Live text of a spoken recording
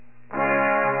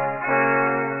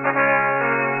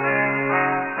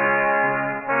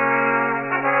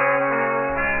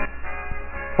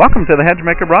Welcome to the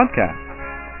Hedgemaker broadcast.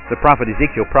 The prophet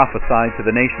Ezekiel prophesied to the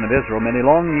nation of Israel many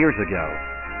long years ago.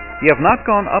 Ye have not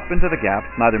gone up into the gaps,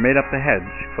 neither made up the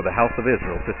hedge for the house of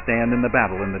Israel to stand in the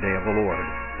battle in the day of the Lord.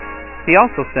 He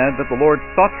also said that the Lord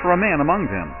sought for a man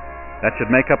among them, that should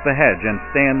make up the hedge and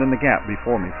stand in the gap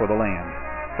before me for the land,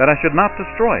 that I should not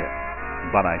destroy it,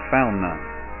 but I found none.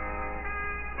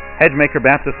 Hedgemaker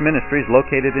Baptist Ministries,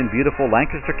 located in beautiful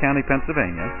Lancaster County,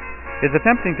 Pennsylvania, is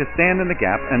attempting to stand in the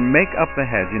gap and make up the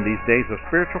hedge in these days of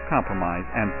spiritual compromise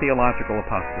and theological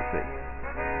apostasy.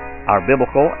 Our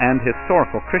biblical and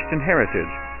historical Christian heritage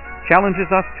challenges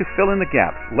us to fill in the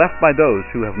gaps left by those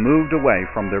who have moved away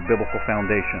from their biblical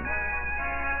foundation.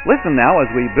 Listen now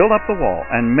as we build up the wall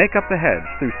and make up the hedge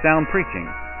through sound preaching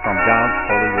from God's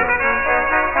holy word.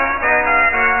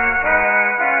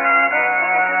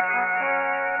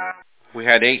 We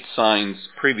had 8 signs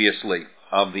previously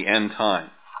of the end time.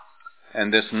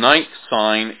 And this 9th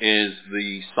sign is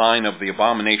the sign of the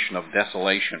Abomination of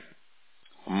Desolation.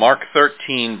 Mark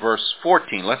 13, verse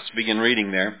 14. Let's begin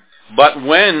reading there. But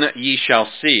when ye shall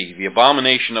see the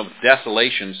abomination of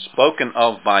desolation spoken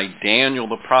of by Daniel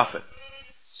the prophet,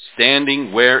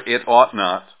 standing where it ought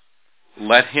not,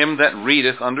 let him that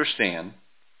readeth understand.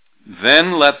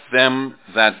 Then let them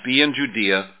that be in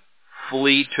Judea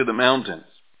flee to the mountains.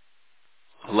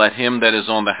 Let him that is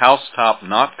on the housetop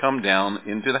not come down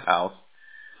into the house,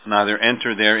 neither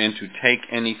enter therein to take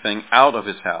anything out of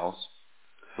his house.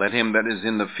 Let him that is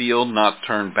in the field not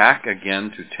turn back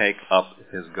again to take up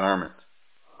his garment.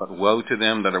 But woe to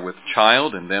them that are with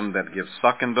child, and them that give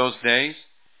suck in those days.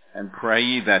 And pray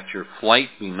ye that your flight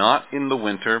be not in the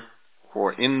winter,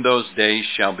 for in those days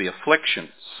shall be affliction,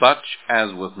 such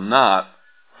as was not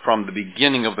from the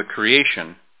beginning of the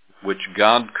creation, which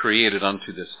God created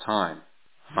unto this time,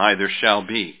 neither shall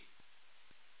be.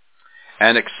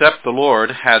 And except the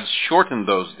Lord had shortened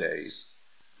those days,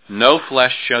 no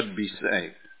flesh should be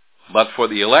saved. But for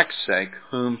the elect's sake,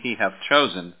 whom he hath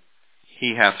chosen,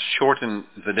 he hath shortened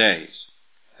the days.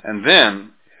 And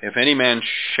then, if any man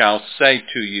shall say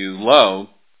to you, Lo,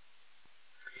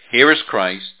 here is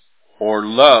Christ, or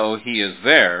Lo, he is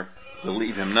there,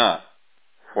 believe him not.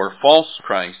 For false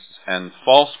Christs and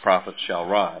false prophets shall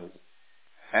rise,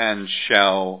 and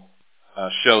shall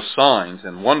show signs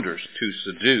and wonders to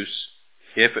seduce,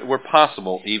 if it were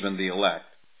possible, even the elect.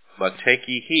 But take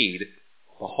ye heed,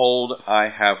 behold, I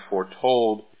have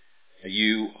foretold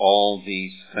you all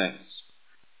these things.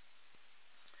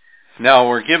 Now,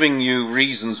 we're giving you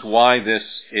reasons why this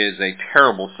is a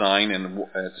terrible sign, and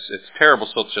it's terrible,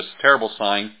 so it's just a terrible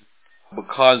sign,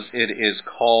 because it is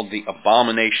called the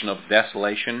Abomination of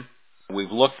Desolation.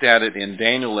 We've looked at it in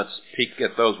Daniel. Let's peek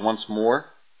at those once more.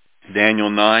 Daniel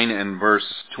 9 and verse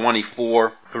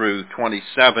 24 through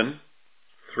 27.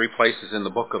 3 places in the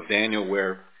book of Daniel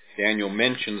where Daniel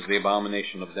mentions the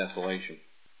Abomination of Desolation.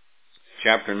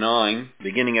 Chapter 9,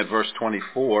 beginning at verse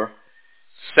 24,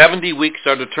 70 weeks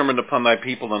are determined upon thy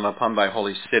people and upon thy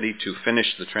holy city to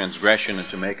finish the transgression and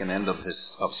to make an end of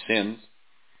sins,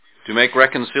 to make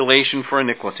reconciliation for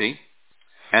iniquity,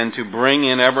 and to bring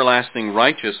in everlasting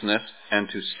righteousness, and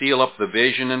to seal up the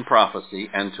vision and prophecy,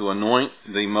 and to anoint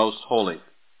the most holy.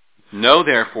 Know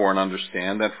therefore and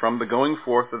understand that from the going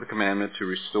forth of the commandment to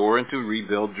restore and to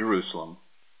rebuild Jerusalem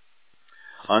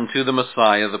unto the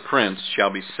Messiah the Prince shall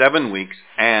be 7 weeks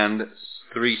and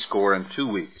 62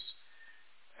 weeks.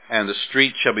 And the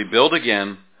street shall be built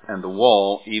again, and the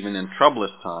wall even in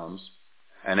troublous times.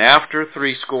 And after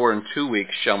 62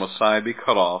 weeks shall Messiah be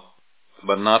cut off,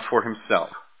 but not for himself.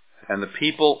 And the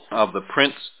people of the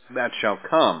Prince that shall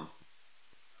come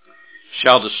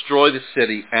shall destroy the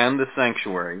city and the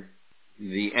sanctuary.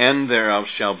 The end thereof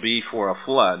shall be for a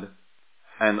flood,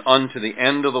 and unto the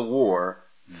end of the war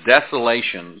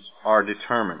desolations are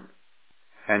determined.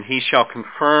 And he shall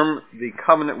confirm the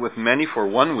covenant with many for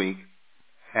 1 week,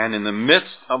 and in the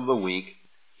midst of the week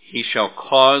he shall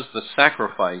cause the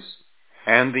sacrifice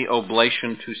and the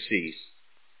oblation to cease.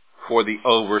 For the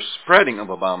overspreading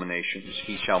of abominations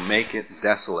he shall make it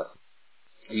desolate,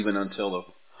 even until the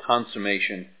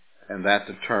consummation, and that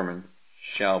determined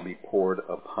shall be poured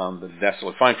upon the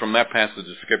desolate. Find from that passage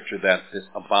of Scripture that this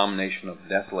abomination of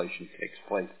desolation takes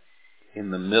place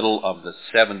in the middle of the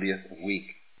 70th week.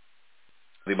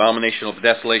 The abomination of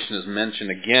desolation is mentioned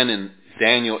again in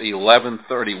Daniel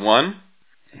 11:31.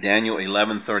 Daniel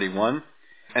 11:31.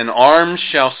 And arms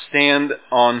shall stand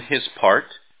on his part,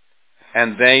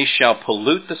 and they shall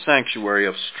pollute the sanctuary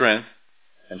of strength,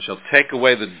 and shall take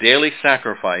away the daily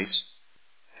sacrifice,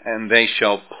 and they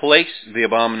shall place the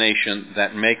abomination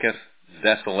that maketh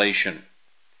desolation.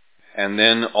 And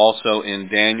then also in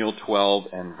Daniel 12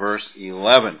 and verse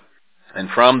 11. And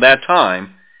from that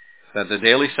time that the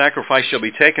daily sacrifice shall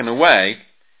be taken away,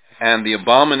 and the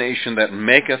abomination that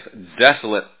maketh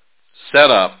desolate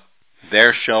set up,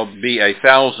 there shall be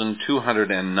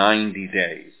 1,290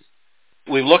 days.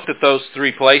 We've looked at those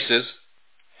three places,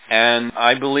 and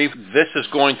I believe this is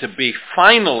going to be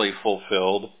finally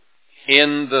fulfilled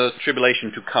in the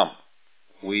tribulation to come.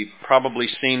 We've probably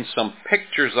seen some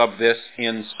pictures of this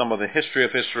in some of the history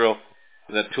of Israel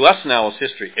that to us now is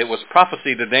history. It was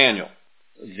prophecy to Daniel.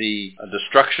 The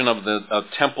destruction of the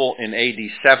temple in AD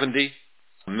 70,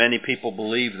 many people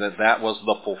believe that that was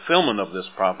the fulfillment of this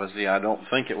prophecy. I don't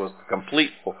think it was the complete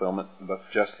fulfillment, but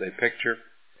just a picture.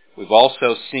 We've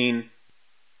also seen,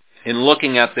 in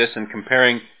looking at this and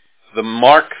comparing the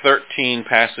Mark 13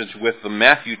 passage with the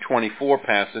Matthew 24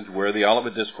 passage where the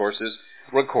Olivet Discourse is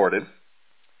recorded,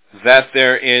 that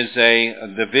there is a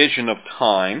division of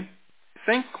time. I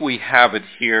think we have it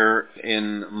here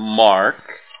in Mark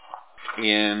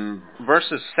in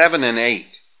verses 7 and 8.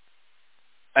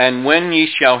 And when ye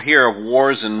shall hear of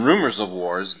wars and rumors of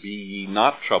wars, be ye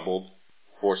not troubled,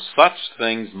 for such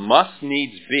things must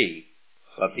needs be,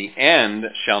 but the end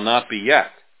shall not be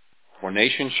yet. For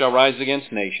nation shall rise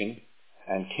against nation,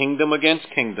 and kingdom against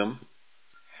kingdom,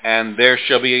 and there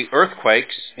shall be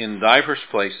earthquakes in divers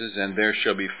places, and there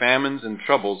shall be famines and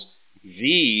troubles.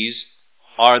 These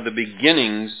are the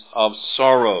beginnings of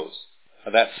sorrows.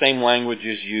 That same language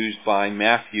is used by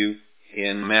Matthew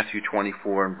in Matthew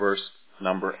 24 and verse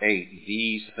number 8.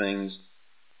 These things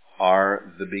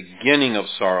are the beginning of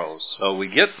sorrows. So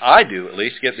I do at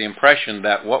least get the impression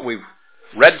that what we've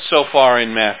read so far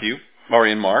in Matthew, or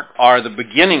in Mark, are the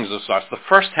beginnings of sorrows, the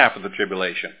first half of the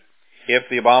tribulation. If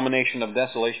the abomination of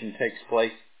desolation takes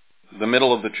place, the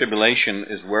middle of the tribulation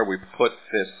is where we put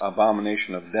this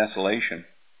abomination of desolation.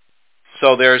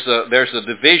 So there's a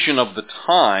division of the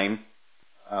time.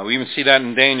 We even see that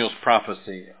in Daniel's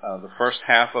prophecy. The first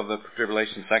half of the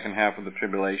tribulation, second half of the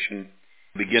tribulation,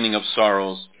 beginning of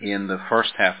sorrows in the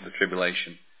first half of the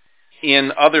tribulation.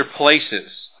 In other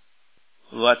places,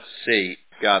 let's see,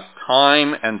 got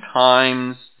time and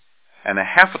times and a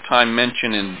half a time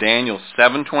mentioned in Daniel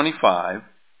 7:25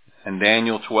 and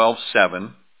Daniel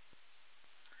 12:7.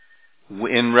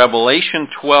 In Revelation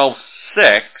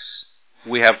 12:6,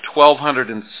 we have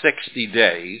 1,260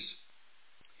 days.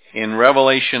 In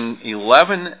Revelation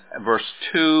 11, verse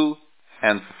 2,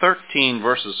 and 13,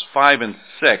 verses 5 and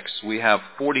 6, we have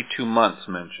 42 months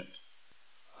mentioned.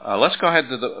 Let's go ahead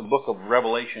to the book of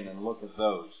Revelation and look at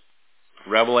those.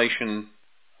 Revelation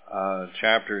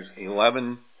chapters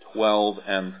 11, 12,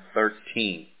 and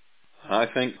 13. I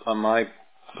think my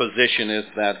position is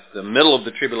that the middle of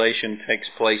the tribulation takes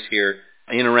place here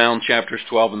in around chapters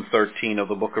 12 and 13 of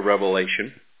the book of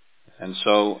Revelation. And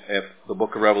so if the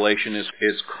book of Revelation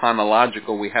is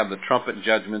chronological, we have the trumpet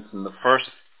judgments in the first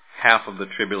half of the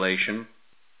tribulation,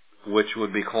 which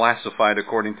would be classified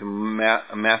according to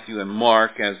Matthew and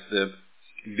Mark as the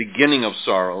beginning of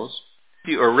sorrows.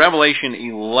 Or Revelation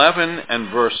 11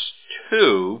 and verse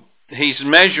 2,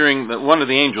 one of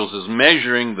the angels is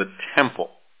measuring the temple.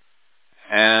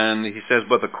 And he says,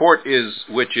 but the court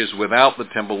which is without the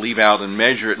temple, leave out and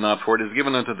measure it not, for it is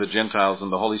given unto the Gentiles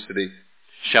in the holy city.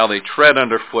 Shall they tread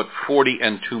underfoot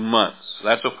 42 months.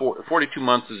 That's 42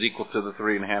 months is equal to the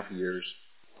 3.5 years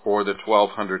for the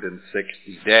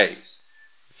 1,260 days.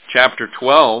 Chapter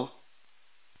 12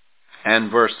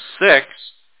 and verse 6,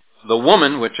 the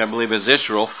woman, which I believe is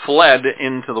Israel, fled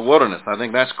into the wilderness. I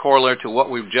think that's corollary to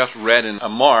what we've just read in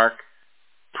Mark.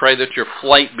 Pray that your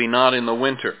flight be not in the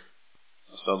winter.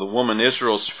 So the woman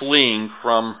Israel is fleeing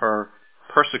from her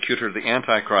persecutor, the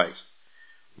Antichrist,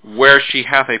 where she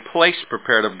hath a place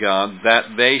prepared of God,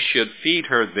 that they should feed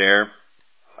her there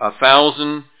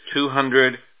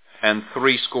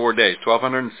 1,260 days,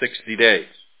 1,260 days.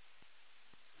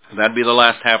 That'd be the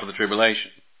last half of the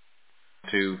tribulation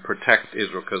to protect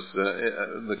Israel, because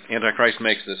the Antichrist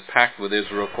makes this pact with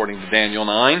Israel according to Daniel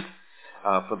 9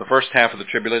 for the first half of the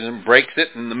tribulation, breaks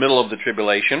it in the middle of the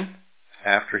tribulation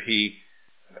after he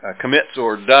commits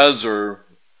or does or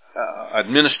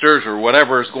administers or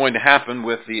whatever is going to happen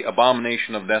with the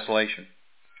abomination of desolation.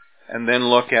 And then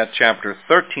look at chapter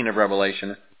 13 of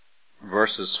Revelation,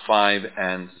 verses 5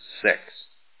 and 6.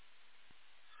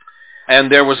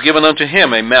 And there was given unto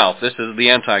him a mouth, this is the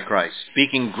Antichrist,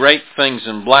 speaking great things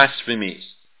and blasphemies,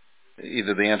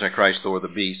 either the Antichrist or the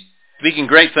beast, speaking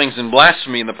great things in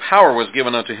blasphemy, and the power was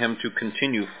given unto him to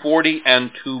continue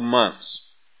 42 months.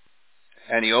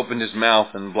 And he opened his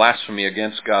mouth in blasphemy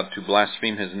against God, to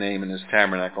blaspheme his name and his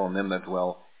tabernacle and them that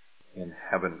dwell in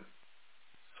heaven.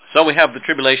 So we have the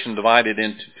tribulation divided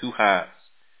into two halves.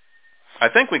 I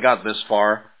think we got this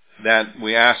far that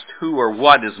we asked who or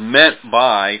what is meant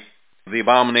by the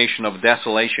Abomination of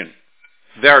Desolation.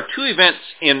 There are two events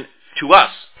to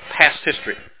us, past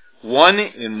history. One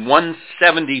in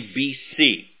 170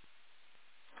 B.C.,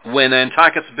 when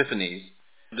Antiochus Epiphanes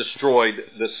destroyed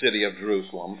the city of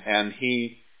Jerusalem, and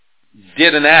he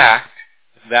did an act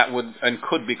that would and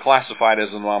could be classified as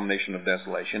an abomination of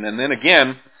desolation. And then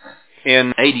again,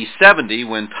 in AD 70,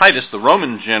 when Titus, the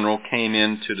Roman general, came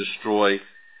in to destroy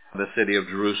the city of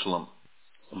Jerusalem.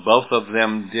 Both of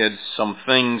them did some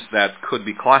things that could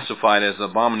be classified as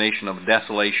abomination of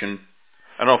desolation.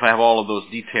 I don't know if I have all of those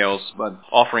details, but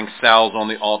offering salves on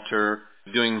the altar,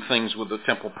 doing things with the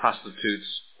temple prostitutes,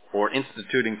 or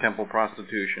instituting temple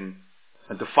prostitution,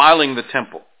 and defiling the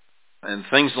temple, and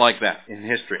things like that in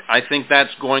history. I think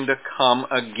that's going to come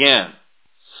again.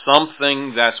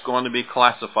 Something that's going to be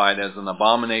classified as an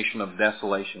abomination of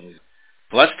desolation.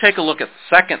 Let's take a look at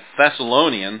 2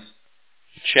 Thessalonians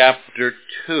chapter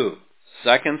 2.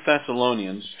 2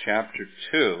 Thessalonians chapter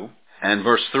 2 and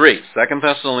verse 3. 2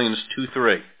 Thessalonians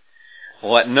 2:3.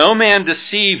 Let no man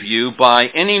deceive you by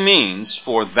any means,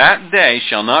 for that day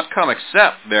shall not come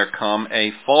except there come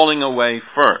a falling away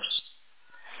first,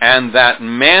 and that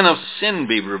man of sin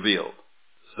be revealed,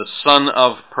 the son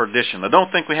of perdition. I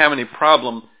don't think we have any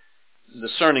problem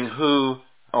discerning who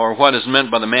or what is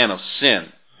meant by the man of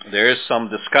sin. There is some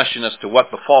discussion as to what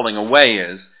the falling away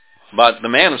is, but the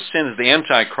man of sin is the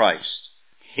Antichrist.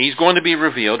 He's going to be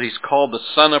revealed. He's called the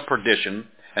son of perdition.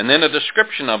 And then a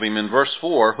description of him in verse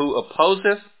 4, who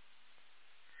opposeth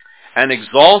and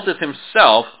exalteth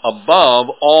himself above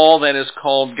all that is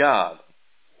called God,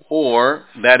 or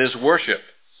that is worshipped,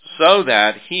 so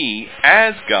that he,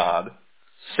 as God,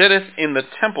 sitteth in the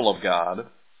temple of God,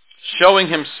 showing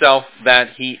himself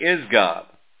that he is God.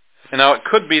 And now it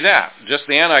could be that, just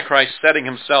the Antichrist setting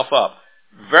himself up,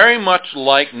 very much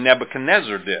like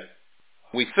Nebuchadnezzar did.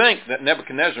 We think that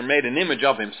Nebuchadnezzar made an image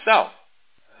of himself,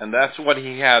 and that's what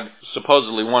he had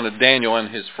supposedly wanted Daniel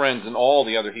and his friends and all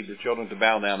the other Hebrew children to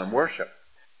bow down and worship.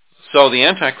 So the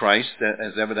Antichrist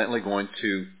is evidently going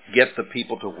to get the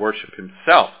people to worship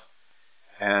himself.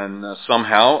 And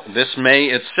somehow this may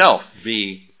itself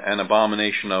be an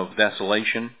abomination of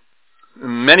desolation.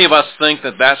 Many of us think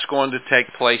that that's going to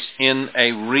take place in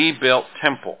a rebuilt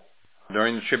temple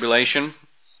during the tribulation.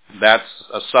 That's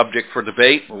a subject for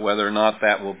debate, whether or not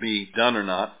that will be done or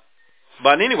not.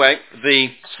 But anyway,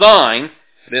 this sign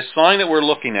that we're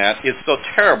looking at is so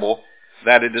terrible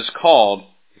that it is called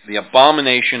the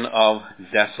Abomination of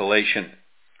Desolation.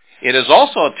 It is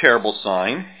also a terrible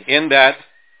sign in that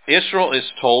Israel is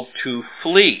told to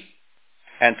flee,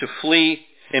 and to flee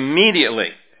immediately.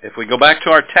 If we go back to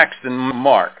our text in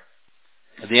Mark,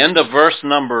 at the end of verse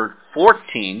number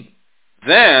 14,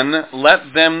 then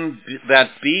let them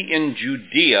that be in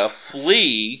Judea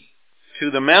flee to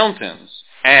the mountains,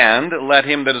 and let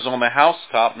him that is on the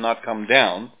housetop not come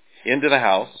down into the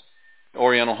house.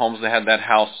 Oriental homes, they had that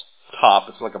house top.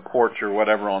 It's like a porch or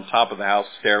whatever on top of the house,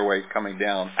 stairway coming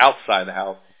down outside the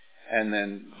house. And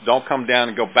then don't come down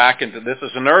and go back into, this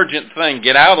is an urgent thing,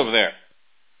 get out of there.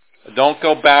 Don't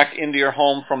go back into your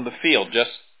home from the field.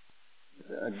 Just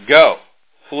go.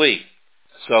 Flee.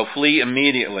 So flee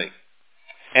immediately.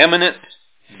 Imminent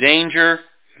danger,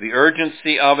 the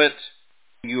urgency of it.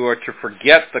 You are to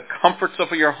forget the comforts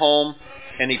of your home,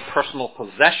 any personal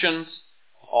possessions.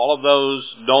 All of those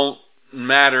don't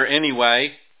matter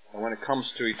anyway when it comes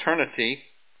to eternity.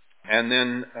 And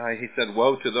then he said,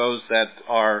 woe to those that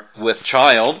are with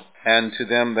child, and to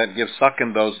them that give suck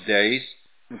in those days,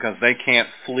 because they can't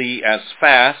flee as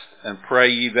fast, and pray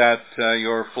ye that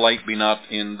your flight be not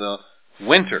in the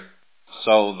winter.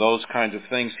 So those kinds of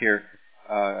things here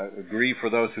agree for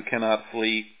those who cannot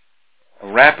flee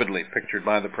rapidly, pictured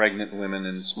by the pregnant women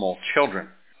and small children,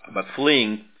 but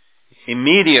fleeing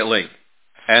immediately,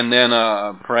 and then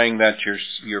praying that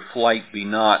your flight be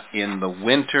not in the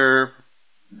winter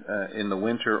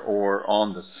or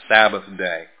on the Sabbath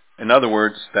day. In other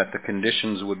words, that the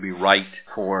conditions would be right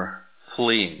for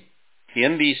fleeing.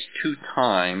 In these two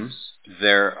times,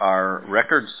 there are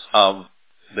records of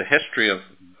the history of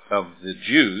the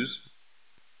Jews.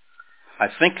 I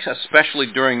think especially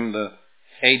during the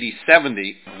AD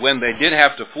 70, when they did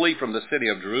have to flee from the city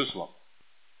of Jerusalem.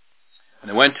 And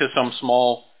they went to some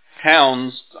small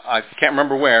towns, I can't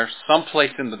remember where,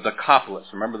 someplace in the Decapolis.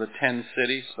 Remember the 10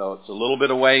 cities? So it's a little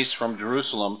bit of ways from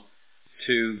Jerusalem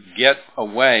to get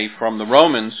away from the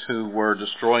Romans who were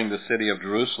destroying the city of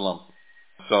Jerusalem.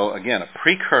 So again, a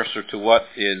precursor to what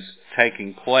is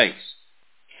taking place.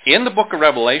 In the book of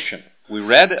Revelation, we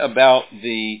read about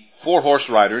the 4 horse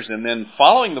riders, and then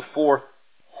following the 4th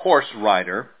horse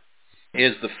rider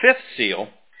is the 5th seal,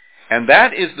 and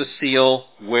that is the seal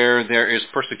where there is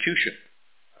persecution.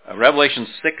 Revelation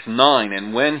 6:9,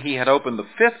 and when he had opened the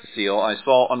fifth seal, I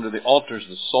saw under the altars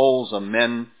the souls of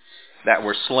men that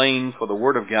were slain for the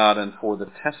word of God and for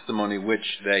the testimony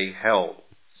which they held.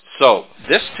 So,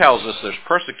 this tells us there's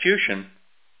persecution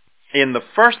in the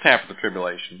first half of the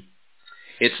tribulation.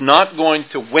 It's not going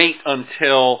to wait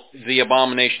until the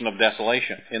abomination of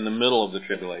desolation in the middle of the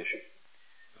tribulation.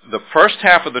 The first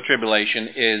half of the tribulation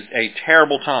is a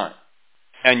terrible time.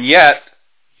 And yet,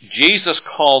 Jesus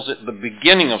calls it the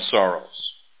beginning of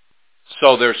sorrows.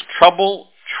 So there's trouble,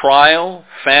 trial,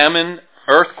 famine,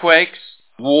 earthquakes,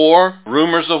 war,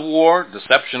 rumors of war,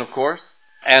 deception of course,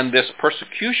 and this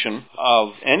persecution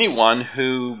of anyone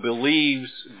who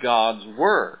believes God's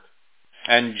word.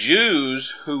 And Jews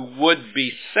who would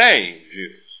be saved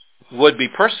Jews would be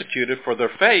persecuted for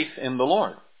their faith in the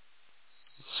Lord.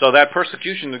 So that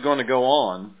persecution is going to go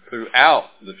on throughout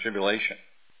the tribulation,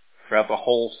 throughout the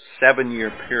whole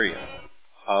 7-year period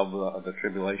of the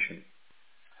tribulation.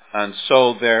 And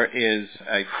so there is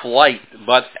a flight,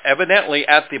 but evidently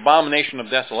at the abomination of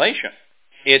desolation,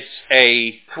 it's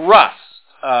a thrust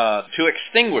to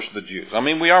extinguish the Jews. I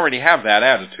mean, we already have that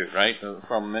attitude, right?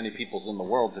 From many peoples in the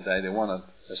world today, they want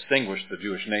to extinguish the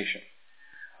Jewish nation.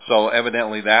 So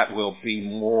evidently that will be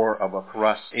more of a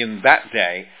thrust in that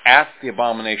day at the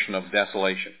abomination of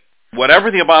desolation. Whatever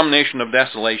the abomination of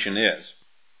desolation is,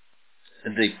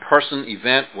 the person,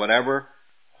 event, whatever,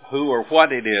 who or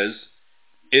what it is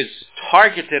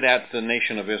targeted at the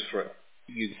nation of Israel.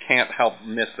 You can't help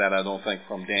miss that, I don't think,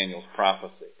 from Daniel's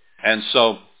prophecy. And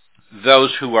so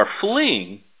those who are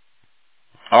fleeing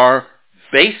are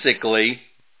basically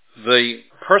the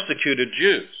persecuted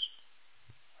Jews.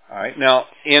 All right. Now,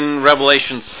 in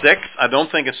Revelation 6, I don't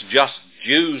think it's just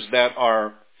Jews that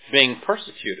are being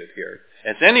persecuted here.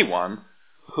 It's anyone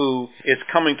who is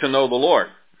coming to know the Lord,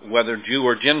 whether Jew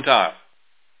or Gentile.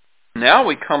 Now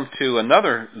we come to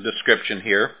another description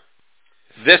here.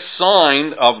 This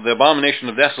sign of the abomination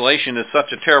of desolation is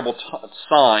such a terrible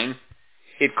sign.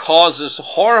 It causes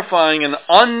horrifying and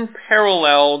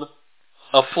unparalleled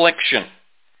affliction.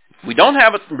 We don't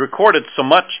have it recorded so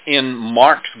much in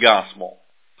Mark's gospel,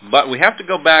 but we have to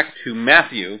go back to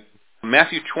Matthew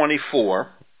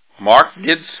 24. Mark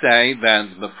did say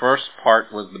that the first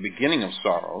part was the beginning of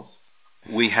sorrows.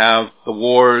 We have the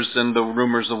wars and the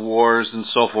rumors of wars and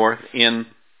so forth in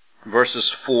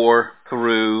verses 4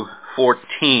 through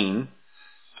 14.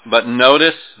 But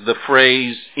notice the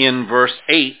phrase in verse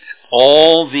 8,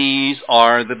 all these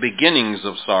are the beginnings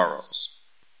of sorrows.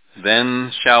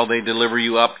 Then shall they deliver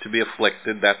you up to be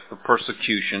afflicted. That's the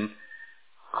persecution,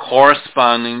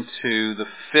 corresponding to the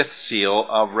fifth seal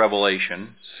of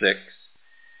Revelation 6.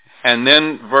 And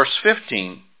then verse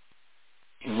 15,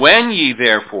 when ye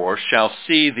therefore shall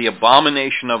see the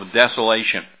abomination of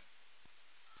desolation,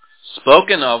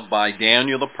 spoken of by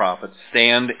Daniel the prophet,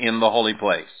 stand in the holy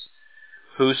place.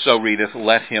 Whoso readeth,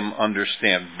 let him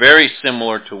understand. Very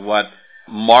similar to what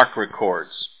Mark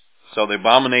records. So the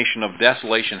abomination of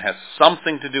desolation has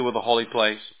something to do with the holy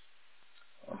place.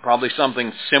 Probably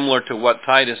something similar to what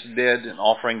Titus did in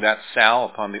offering that sow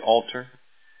upon the altar.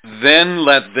 Then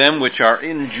let them which are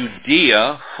in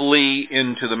Judea flee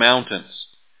into the mountains.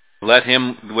 Let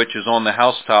him which is on the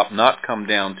housetop not come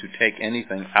down to take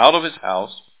anything out of his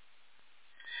house.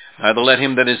 Neither let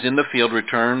him that is in the field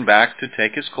return back to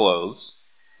take his clothes.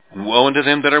 And woe unto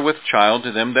them that are with child,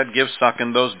 to them that give suck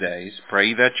in those days.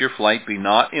 Pray that your flight be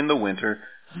not in the winter,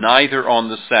 neither on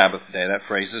the Sabbath day. That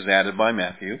phrase is added by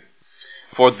Matthew.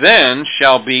 For then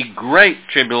shall be great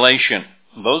tribulation.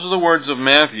 Those are the words of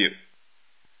Matthew.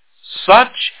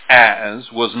 Such as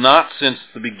was not since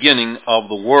the beginning of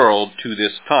the world to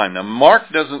this time. Now, Mark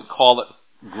doesn't call it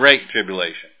great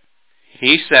tribulation.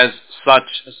 He says such,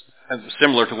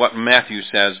 similar to what Matthew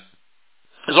says,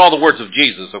 is all the words of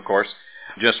Jesus, of course,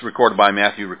 just recorded by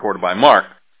Matthew, recorded by Mark.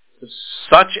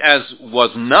 Such as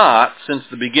was not since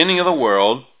the beginning of the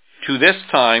world to this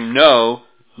time, no,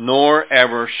 nor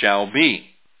ever shall be.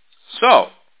 So,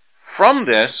 from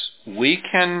this, we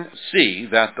can see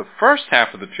that the first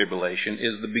half of the tribulation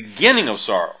is the beginning of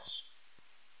sorrows.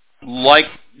 Like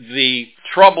the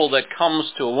trouble that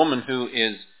comes to a woman who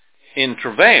is in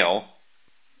travail,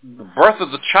 the birth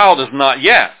of the child is not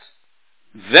yet.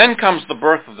 Then comes the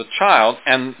birth of the child,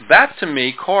 and that to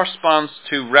me corresponds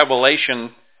to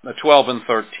Revelation 12 and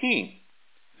 13.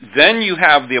 Then you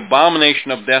have the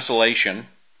abomination of desolation,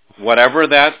 whatever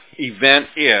that event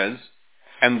is,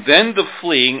 and then the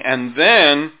fleeing, and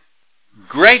then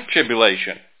great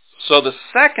tribulation. So the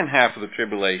second half of the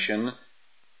tribulation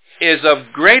is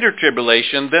of greater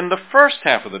tribulation than the first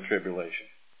half of the tribulation.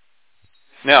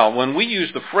 Now, when we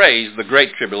use the phrase, the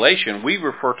Great Tribulation, we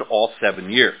refer to all 7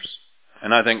 years.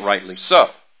 and I think rightly so.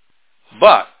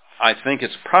 But I think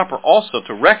it's proper also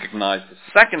to recognize the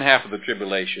second half of the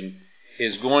tribulation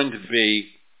is going to be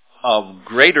of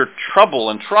greater trouble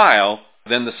and trial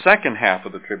than the second half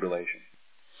of the tribulation.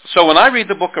 So when I read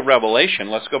the book of Revelation,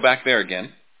 let's go back there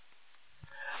again,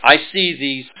 I see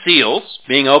these seals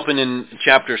being opened in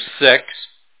chapter 6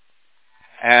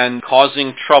 and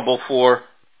causing trouble for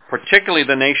particularly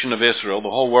the nation of Israel.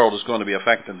 The whole world is going to be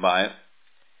affected by it.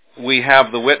 We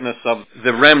have the witness of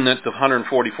the remnant of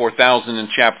 144,000 in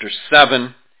chapter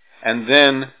 7, and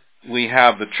then we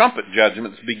have the trumpet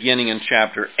judgments beginning in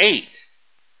chapter 8.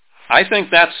 I think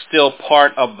that's still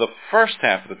part of the first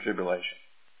half of the tribulation.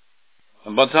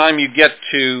 And by the time you get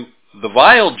to the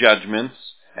vial judgments,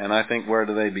 and I think where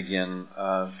do they begin?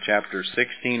 Chapter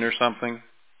 16 or something?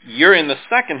 You're in the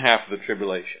second half of the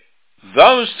tribulation.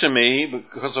 Those, to me,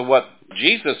 because of what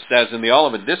Jesus says in the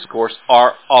Olivet Discourse,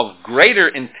 are of greater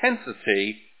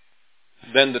intensity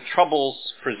than the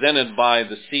troubles presented by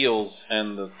the seals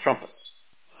and the trumpets.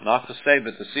 Not to say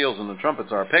that the seals and the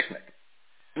trumpets are a picnic.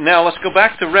 Now, let's go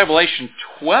back to Revelation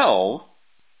 12.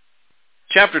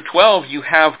 Chapter 12, you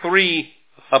have three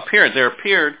appearances. There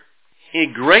appeared a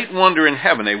great wonder in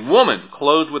heaven, a woman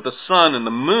clothed with the sun and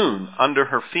the moon under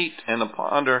her feet, and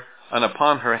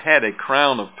upon her head a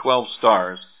crown of 12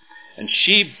 stars. And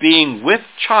she, being with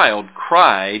child,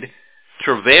 cried,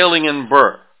 travailing in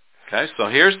birth. Okay, so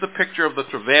here's the picture of the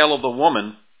travail of the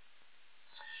woman.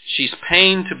 She's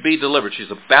pained to be delivered.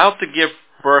 She's about to give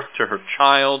birth to her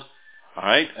child. All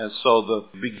right, and so the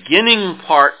beginning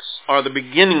parts are the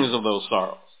beginnings of those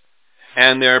sorrows.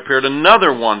 And there appeared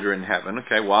another wonder in heaven.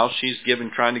 Okay, while she's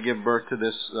trying to give birth to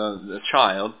this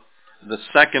child, the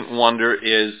second wonder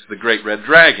is the great red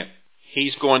dragon.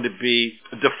 He's going to be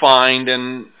defined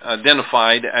and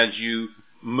identified as you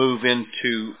move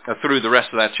into through the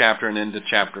rest of that chapter and into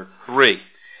chapter 3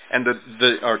 and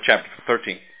or chapter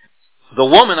 13. The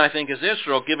woman, I think, is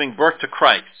Israel giving birth to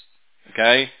Christ.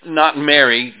 Okay, not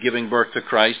Mary giving birth to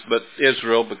Christ, but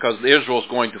Israel, because Israel is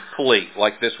going to flee,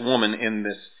 like this woman in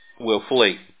this will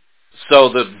flee. So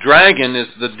the dragon is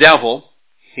the devil.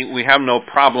 We have no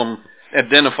problem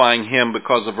identifying him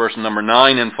because of verse number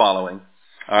 9 and following.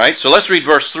 All right, so let's read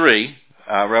verse 3,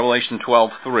 Revelation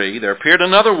 12:3. There appeared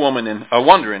another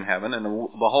wonder in heaven, and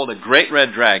behold, a great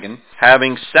red dragon,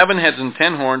 having 7 heads and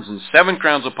 10 horns and 7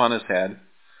 crowns upon his head,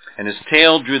 and his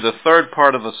tail drew the third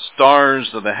part of the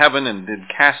stars of the heaven and did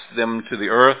cast them to the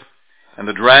earth. And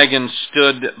the dragon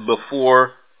stood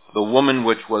before the woman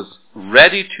which was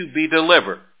ready to be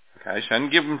delivered. Okay, she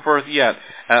hadn't given birth yet,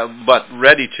 but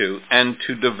ready to, and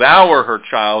to devour her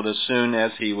child as soon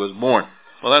as he was born.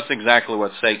 Well, that's exactly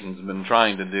what Satan's been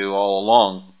trying to do all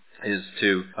along, is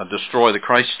to destroy the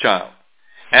Christ child.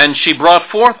 And she brought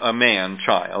forth a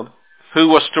man-child, who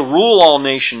was to rule all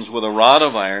nations with a rod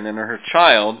of iron, and her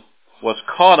child was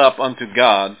caught up unto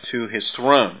God to his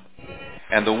throne.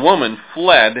 And the woman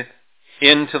fled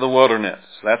into the wilderness.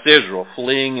 That's Israel,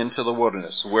 fleeing into the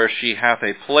wilderness, where she hath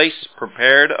a place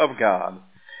prepared of God,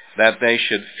 that they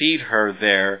should feed her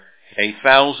there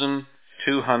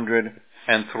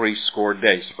 1,260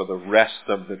 days, for the rest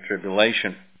of the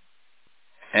tribulation.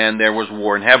 And there was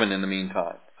war in heaven in the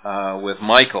meantime, with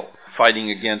Michael fighting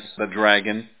against the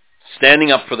dragon,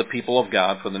 standing up for the people of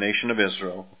God, for the nation of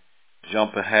Israel.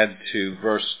 Jump ahead to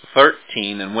verse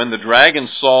 13. And when the dragon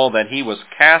saw that he was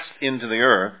cast into the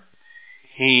earth,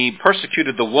 he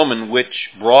persecuted the woman which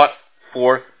brought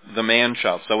forth the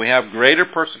man-child. So we have greater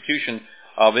persecution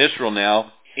of Israel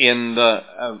now in the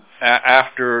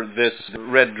after this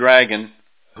red dragon,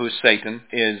 who's Satan,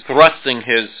 is thrusting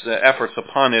his efforts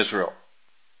upon Israel.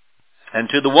 And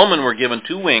to the woman were given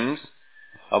 2 wings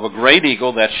of a great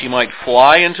eagle, that she might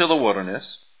fly into the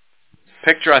wilderness.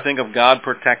 Picture, I think, of God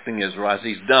protecting Israel, as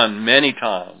he's done many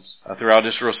times throughout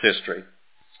Israel's history,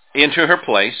 into her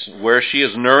place, where she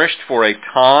is nourished for a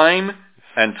time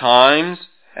and times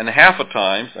and half a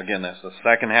times, again, that's the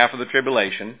second half of the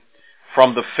tribulation,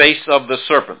 from the face of the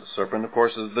serpent. The serpent, of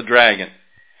course, is the dragon.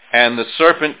 And the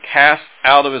serpent cast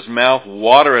out of his mouth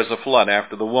water as a flood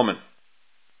after the woman,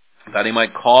 that he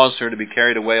might cause her to be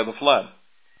carried away of the flood.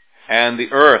 And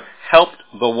the earth helped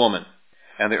the woman,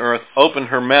 and the earth opened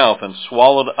her mouth and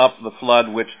swallowed up the flood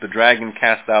which the dragon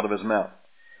cast out of his mouth.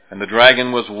 And the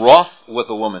dragon was wroth with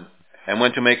the woman, and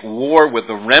went to make war with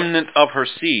the remnant of her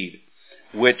seed,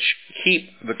 which keep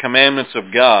the commandments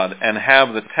of God and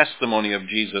have the testimony of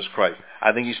Jesus Christ.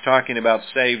 I think he's talking about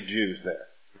saved Jews there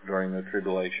during the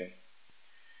tribulation.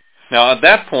 Now, at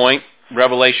that point,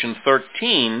 Revelation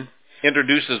 13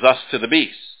 introduces us to the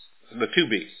beasts, the 2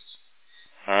 beasts,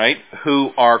 all right,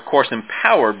 who are, of course,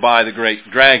 empowered by the great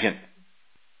dragon.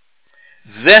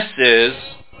 This is,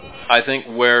 I think,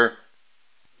 where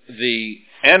the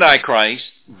Antichrist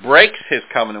breaks his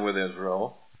covenant with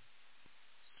Israel,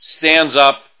 stands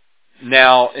up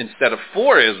now instead of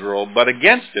for Israel, but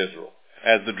against Israel.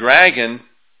 As the dragon,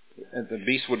 the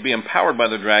beast would be empowered by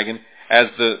the dragon, as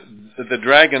the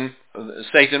dragon,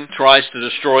 Satan, tries to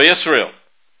destroy Israel.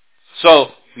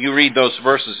 So, you read those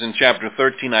verses in chapter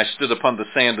 13, I stood upon the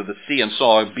sand of the sea and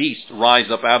saw a beast rise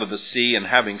up out of the sea, and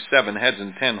having 7 heads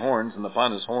and 10 horns, and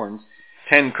upon his horns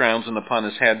 10 crowns, and upon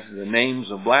his heads the names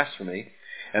of blasphemy.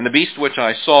 And the beast which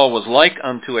I saw was like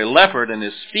unto a leopard, and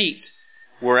his feet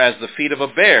were as the feet of a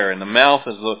bear, and the mouth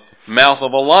as the mouth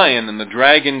of a lion. And the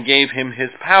dragon gave him his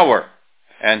power,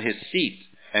 and his seat,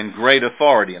 and great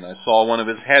authority. And I saw one of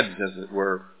his heads, as it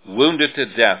were, wounded to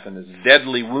death, and his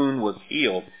deadly wound was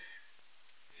healed.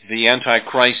 The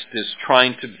Antichrist is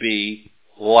trying to be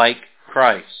like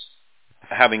Christ,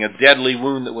 having a deadly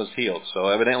wound that was healed. So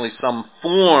evidently some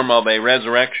form of a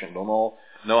resurrection. Don't all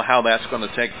know how that's going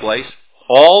to take place.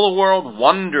 All the world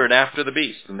wondered after the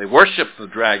beast, and they worshipped the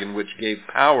dragon which gave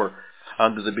power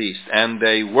unto the beast. And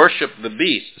they worshipped the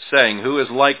beast, saying, Who is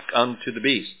like unto the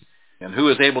beast? And who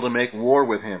is able to make war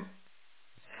with him?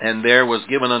 And there was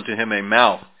given unto him a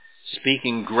mouth,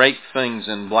 speaking great things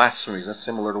and blasphemies. That's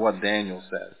similar to what Daniel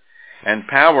says. And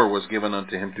power was given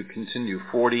unto him to continue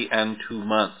 42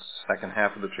 months, second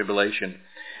half of the tribulation.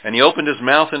 And he opened his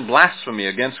mouth in blasphemy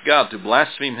against God, to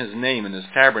blaspheme his name and his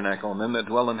tabernacle, and them that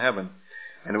dwell in heaven.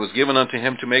 And it was given unto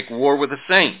him to make war with the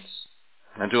saints,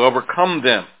 and to overcome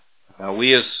them. Now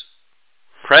we as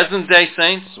present-day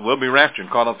saints will be raptured,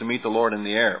 caught up to meet the Lord in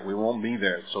the air. We won't be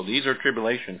there. So these are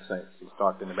tribulation saints he's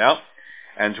talking about,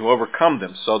 and to overcome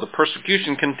them. So the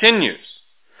persecution continues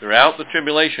throughout the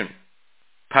tribulation.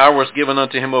 Power was given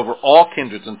unto him over all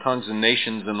kindreds and tongues and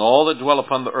nations, and all that dwell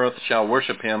upon the earth shall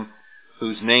worship him,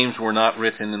 whose names were not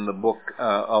written in the book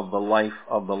of the life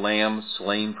of the Lamb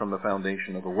slain from the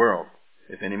foundation of the world.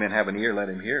 If any man have an ear, let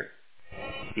him hear.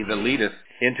 He that leadeth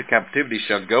into captivity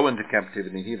shall go into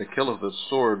captivity. He that killeth with the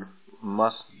sword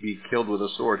must be killed with a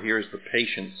sword. Here is the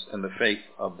patience and the faith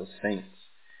of the saints.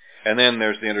 And then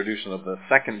there's the introduction of the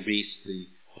second beast, the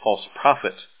false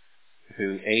prophet,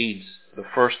 who aids the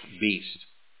first beast.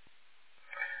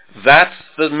 That's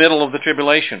the middle of the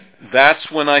tribulation. That's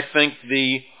when I think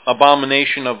the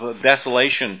abomination of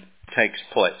desolation takes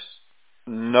place.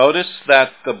 Notice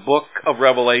that the book of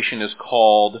Revelation is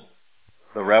called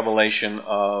the Revelation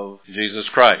of Jesus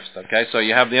Christ. Okay, so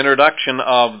you have the introduction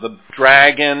of the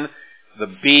dragon,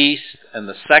 the beast, and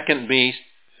the second beast.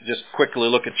 Just quickly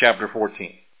look at chapter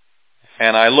 14.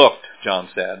 And I looked, John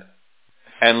said,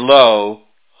 and lo,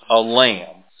 a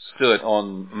lamb stood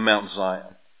on Mount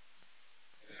Zion.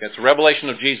 It's a revelation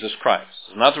of Jesus Christ.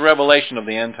 It's not the revelation of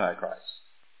the Antichrist.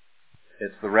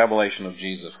 It's the revelation of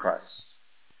Jesus Christ.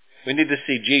 We need to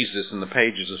see Jesus in the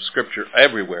pages of Scripture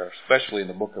everywhere, especially in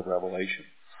the book of Revelation.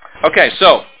 Okay,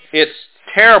 so it's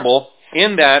terrible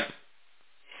in that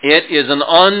it is an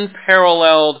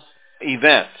unparalleled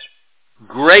event.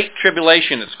 Great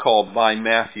tribulation, it's called by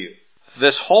Matthew.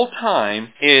 This whole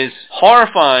time is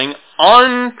horrifying,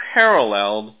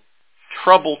 unparalleled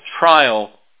trouble,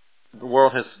 trial the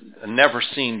world has never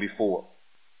seen before.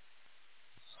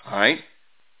 All right?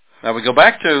 Now we go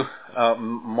back to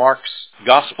Mark's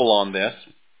gospel on this,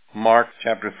 Mark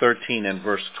chapter 13 and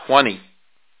verse 20.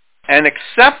 And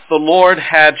except the Lord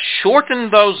had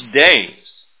shortened those days,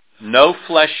 no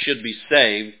flesh should be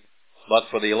saved, but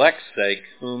for the elect's sake,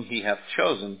 whom he hath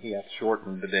chosen, he hath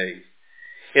shortened the days.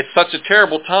 It's such a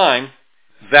terrible time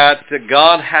that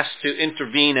God has to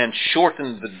intervene and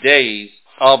shorten the days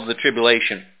of the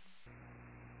tribulation.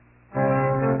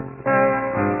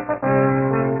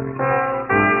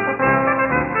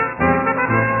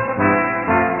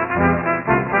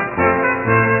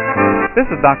 This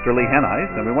is Dr. Lee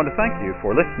Hennies, and we want to thank you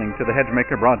for listening to the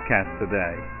Hedgemaker broadcast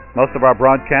today. Most of our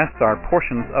broadcasts are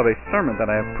portions of a sermon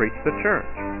that I have preached at church.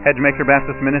 Hedgemaker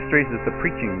Baptist Ministries is the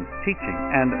preaching, teaching,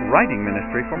 and writing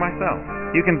ministry for myself.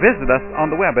 You can visit us on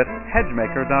the web at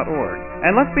hedgemaker.org.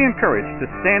 And let's be encouraged to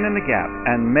stand in the gap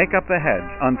and make up the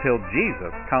hedge until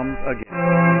Jesus comes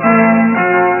again.